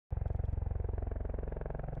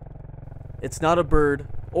It's not a bird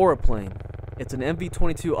or a plane. It's an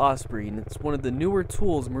MV-22 Osprey, and it's one of the newer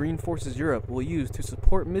tools Marine Forces Europe will use to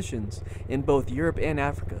support missions in both Europe and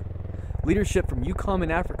Africa. Leadership from EUCOM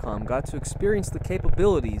and AFRICOM got to experience the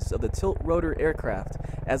capabilities of the tilt-rotor aircraft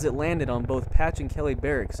as it landed on both Patch and Kelly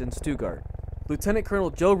Barracks in Stuttgart. Lieutenant Colonel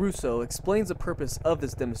Joe Russo explains the purpose of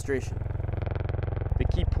this demonstration. The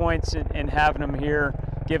key points in having them here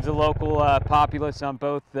give the local populace on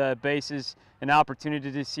both bases an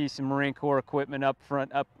opportunity to see some Marine Corps equipment up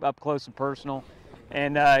front, up close and personal,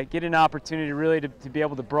 and get an opportunity really to be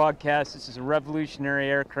able to broadcast this is a revolutionary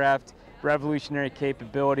aircraft, revolutionary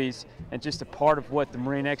capabilities, and just a part of what the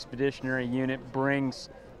Marine Expeditionary Unit brings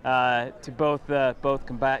to both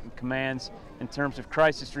combatant commands in terms of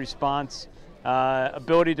crisis response,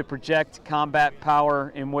 ability to project combat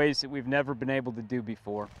power in ways that we've never been able to do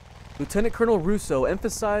before. Lieutenant Colonel Russo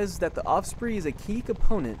emphasized that the Osprey is a key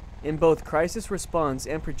component in both crisis response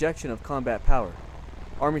and projection of combat power.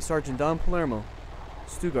 Army Sergeant Don Palermo,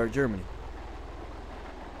 Stuttgart, Germany.